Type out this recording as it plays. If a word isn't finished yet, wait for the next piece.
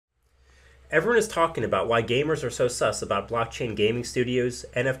Everyone is talking about why gamers are so sus about blockchain gaming studios,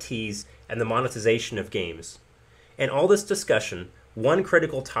 NFTs, and the monetization of games. In all this discussion, one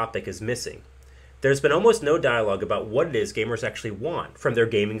critical topic is missing. There's been almost no dialogue about what it is gamers actually want from their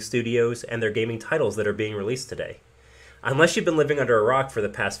gaming studios and their gaming titles that are being released today. Unless you've been living under a rock for the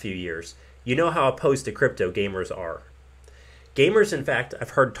past few years, you know how opposed to crypto gamers are. Gamers, in fact,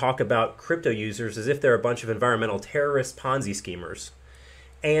 I've heard talk about crypto users as if they're a bunch of environmental terrorist Ponzi schemers.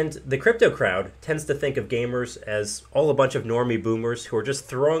 And the crypto crowd tends to think of gamers as all a bunch of normie boomers who are just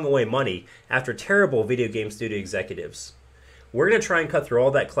throwing away money after terrible video game studio executives. We're going to try and cut through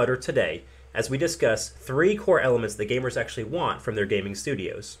all that clutter today as we discuss 3 core elements that gamers actually want from their gaming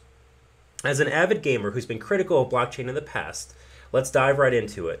studios. As an avid gamer who's been critical of blockchain in the past, let's dive right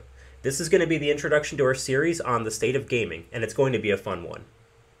into it. This is going to be the introduction to our series on the state of gaming, and it's going to be a fun one.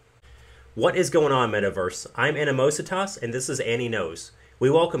 What is going on, Metaverse? I'm animosity, and this is Annie Knows. We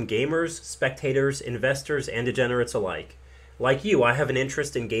welcome gamers, spectators, investors, and degenerates alike. Like you, I have an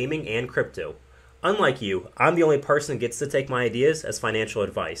interest in gaming and crypto. Unlike you, I'm the only person who gets to take my ideas as financial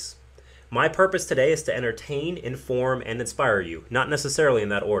advice. My purpose today is to entertain, inform, and inspire you, not necessarily in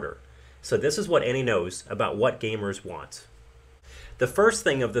that order. So this is what Annie knows about what gamers want. The first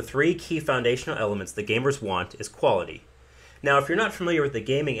thing of the 3 key foundational elements that gamers want is quality. Now, if you're not familiar with the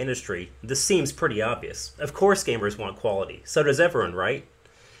gaming industry, this seems pretty obvious. Of course gamers want quality. So does everyone, right?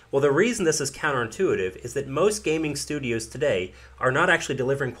 Well, the reason this is counterintuitive is that most gaming studios today are not actually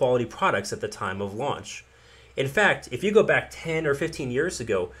delivering quality products at the time of launch. In fact, if you go back 10 or 15 years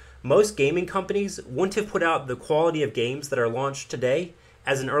ago, most gaming companies wouldn't have put out the quality of games that are launched today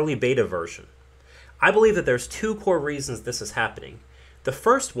as an early beta version. I believe that there's 2 core reasons this is happening. The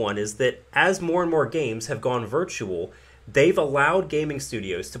first one is that as more and more games have gone virtual, they've allowed gaming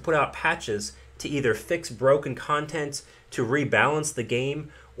studios to put out patches to either fix broken content, to rebalance the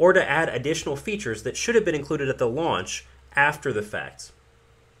game, or to add additional features that should have been included at the launch after the fact.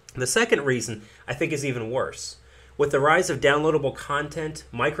 The second reason I think is even worse. With the rise of downloadable content,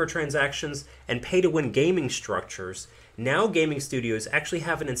 microtransactions, and pay-to-win gaming structures, now gaming studios actually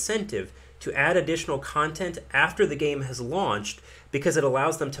have an incentive to add additional content after the game has launched because it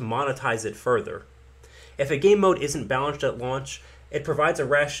allows them to monetize it further. If a game mode isn't balanced at launch, it provides a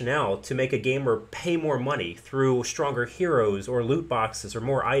rationale to make a gamer pay more money through stronger heroes or loot boxes or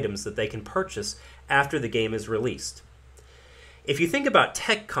more items that they can purchase after the game is released. If you think about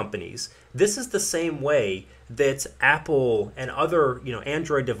tech companies, this is the same way that Apple and other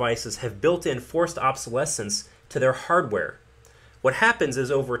Android devices have built in forced obsolescence to their hardware. What happens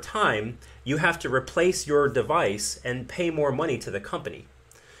is over time, you have to replace your device and pay more money to the company.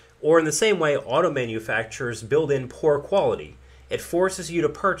 Or in the same way, auto manufacturers build in poor quality. It forces you to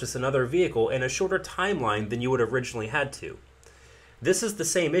purchase another vehicle in a shorter timeline than you would have originally had to. This is the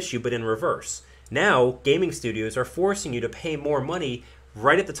same issue, but in reverse. Now, gaming studios are forcing you to pay more money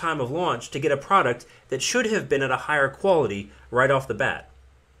right at the time of launch to get a product that should have been at a higher quality right off the bat.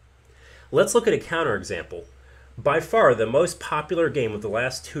 Let's look at a counterexample. By far, the most popular game of the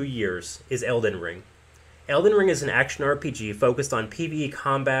last 2 years is Elden Ring. Elden Ring is an action RPG focused on PvE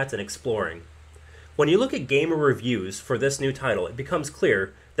combat and exploring. When you look at gamer reviews for this new title, it becomes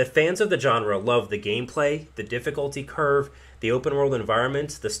clear that fans of the genre love the gameplay, the difficulty curve, the open world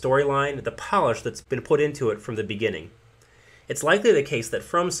environment, the storyline, the polish that's been put into it from the beginning. It's likely the case that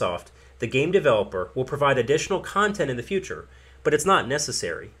FromSoft, the game developer, will provide additional content in the future, but it's not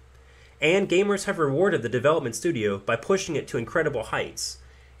necessary. And gamers have rewarded the development studio by pushing it to incredible heights.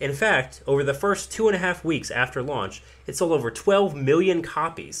 In fact, over the first 2.5 weeks after launch, it sold over 12 million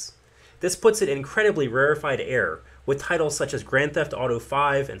copies. This puts it in incredibly rarefied air, with titles such as Grand Theft Auto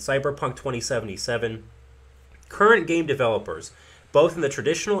 5 and Cyberpunk 2077. Current game developers, both in the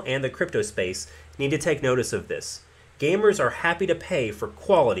traditional and the crypto space, need to take notice of this. Gamers are happy to pay for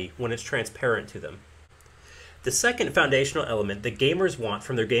quality when it's transparent to them. The second foundational element that gamers want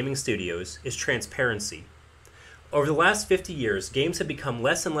from their gaming studios is transparency. Over the last 50 years, games have become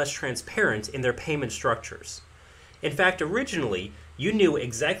less and less transparent in their payment structures. In fact, originally, you knew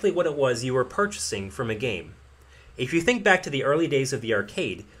exactly what it was you were purchasing from a game. If you think back to the early days of the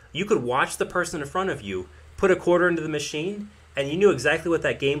arcade, you could watch the person in front of you put a quarter into the machine, and you knew exactly what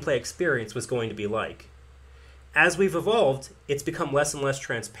that gameplay experience was going to be like. As we've evolved, it's become less and less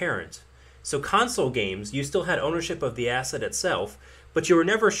transparent. So console games, you still had ownership of the asset itself, but you were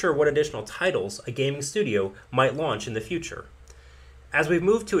never sure what additional titles a gaming studio might launch in the future. As we've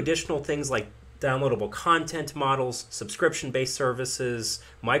moved to additional things like downloadable content models, subscription-based services,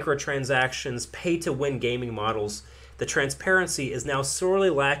 microtransactions, pay-to-win gaming models, the transparency is now sorely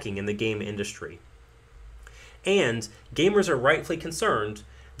lacking in the game industry. And gamers are rightfully concerned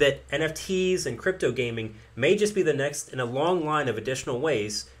that NFTs and crypto gaming may just be the next in a long line of additional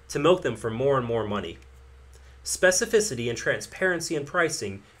ways to milk them for more and more money. Specificity and transparency in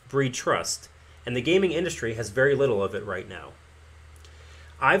pricing breed trust, and the gaming industry has very little of it right now.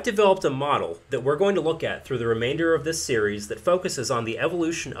 I've developed a model that we're going to look at through the remainder of this series that focuses on the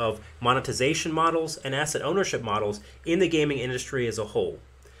evolution of monetization models and asset ownership models in the gaming industry as a whole.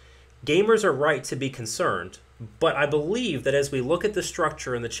 Gamers are right to be concerned, but I believe that as we look at the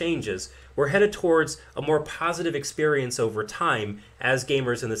structure and the changes, we're headed towards a more positive experience over time as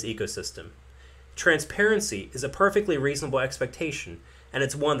gamers in this ecosystem. Transparency is a perfectly reasonable expectation, and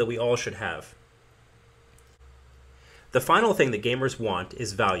it's one that we all should have. The final thing that gamers want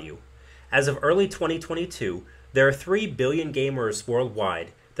is value. As of early 2022, there are 3 billion gamers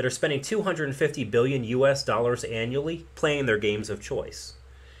worldwide that are spending $250 billion US annually playing their games of choice.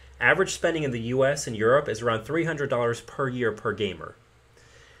 Average spending in the US and Europe is around $300 per year per gamer.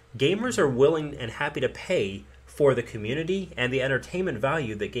 Gamers are willing and happy to pay for the community and the entertainment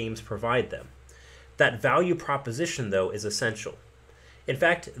value that games provide them. That value proposition, though, is essential. In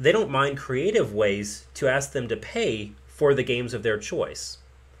fact, they don't mind creative ways to ask them to pay for the games of their choice.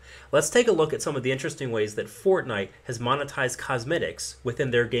 Let's take a look at some of the interesting ways that Fortnite has monetized cosmetics within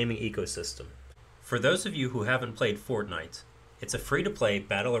their gaming ecosystem. For those of you who haven't played Fortnite, it's a free-to-play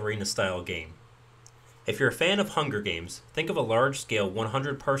battle arena style game. If you're a fan of Hunger Games, think of a large-scale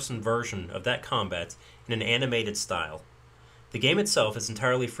 100-person version of that combat in an animated style. The game itself is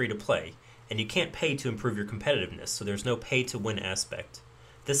entirely free to play, and you can't pay to improve your competitiveness, so there's no pay-to-win aspect.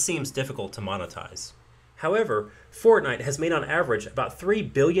 This seems difficult to monetize. However, Fortnite has made on average about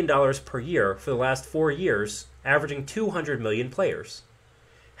 $3 billion per year for the last 4 years, averaging 200 million players.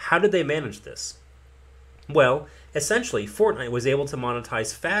 How did they manage this? Well, essentially, Fortnite was able to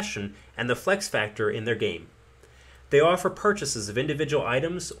monetize fashion and the flex factor in their game. They offer purchases of individual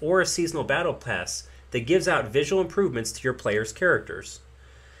items or a seasonal battle pass that gives out visual improvements to your players' characters.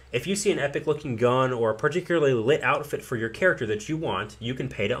 If you see an epic-looking gun or a particularly lit outfit for your character that you want, you can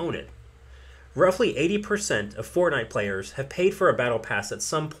pay to own it. Roughly 80% of Fortnite players have paid for a battle pass at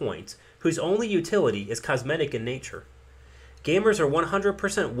some point, whose only utility is cosmetic in nature. Gamers are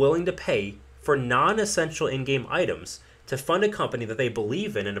 100% willing to pay for non-essential in-game items to fund a company that they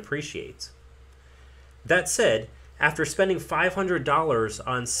believe in and appreciate. That said, after spending $500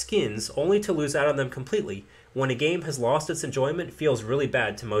 on skins only to lose out on them completely, when a game has lost its enjoyment feels really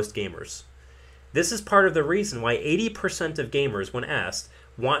bad to most gamers. This is part of the reason why 80% of gamers, when asked,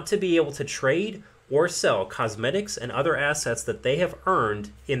 want to be able to trade or sell cosmetics and other assets that they have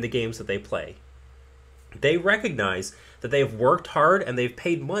earned in the games that they play. They recognize that they have worked hard and they've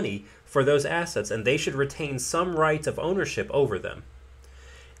paid money for those assets, and they should retain some right of ownership over them.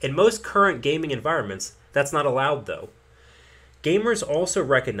 In most current gaming environments, that's not allowed though. Gamers also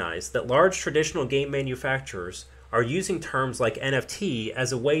recognize that large traditional game manufacturers are using terms like NFT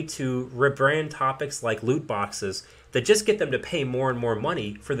as a way to rebrand topics like loot boxes that just get them to pay more and more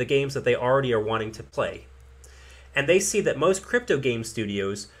money for the games that they already are wanting to play. And they see that most crypto game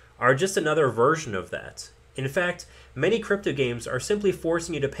studios are just another version of that. In fact, many crypto games are simply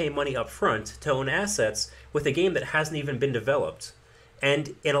forcing you to pay money up front to own assets with a game that hasn't even been developed.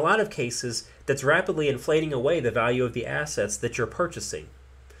 And in a lot of cases, that's rapidly inflating away the value of the assets that you're purchasing.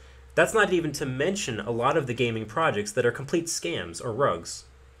 That's not even to mention a lot of the gaming projects that are complete scams or rugs.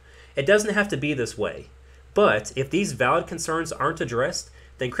 It doesn't have to be this way, but if these valid concerns aren't addressed,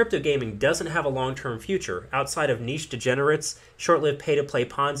 then crypto gaming doesn't have a long-term future outside of niche degenerates, short-lived pay-to-play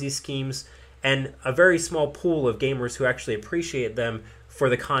Ponzi schemes, and a very small pool of gamers who actually appreciate them for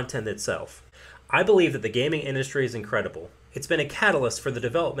the content itself. I believe that the gaming industry is incredible. It's been a catalyst for the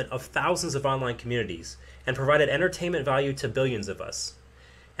development of thousands of online communities and provided entertainment value to billions of us.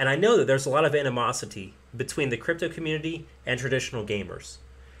 And I know that there's a lot of animosity between the crypto community and traditional gamers.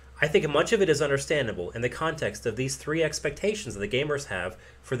 I think much of it is understandable in the context of these 3 expectations that the gamers have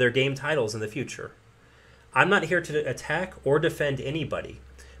for their game titles in the future. I'm not here to attack or defend anybody,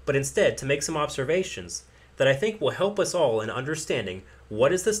 but instead to make some observations that I think will help us all in understanding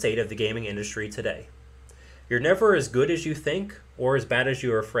what is the state of the gaming industry today. You're never as good as you think or as bad as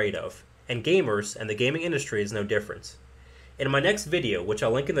you are afraid of, and gamers and the gaming industry is no different. In my next video, which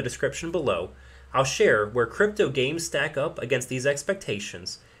I'll link in the description below, I'll share where crypto games stack up against these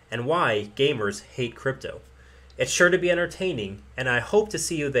expectations and why gamers hate crypto. It's sure to be entertaining, and I hope to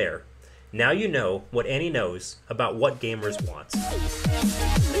see you there. Now you know what Annie knows about what gamers want.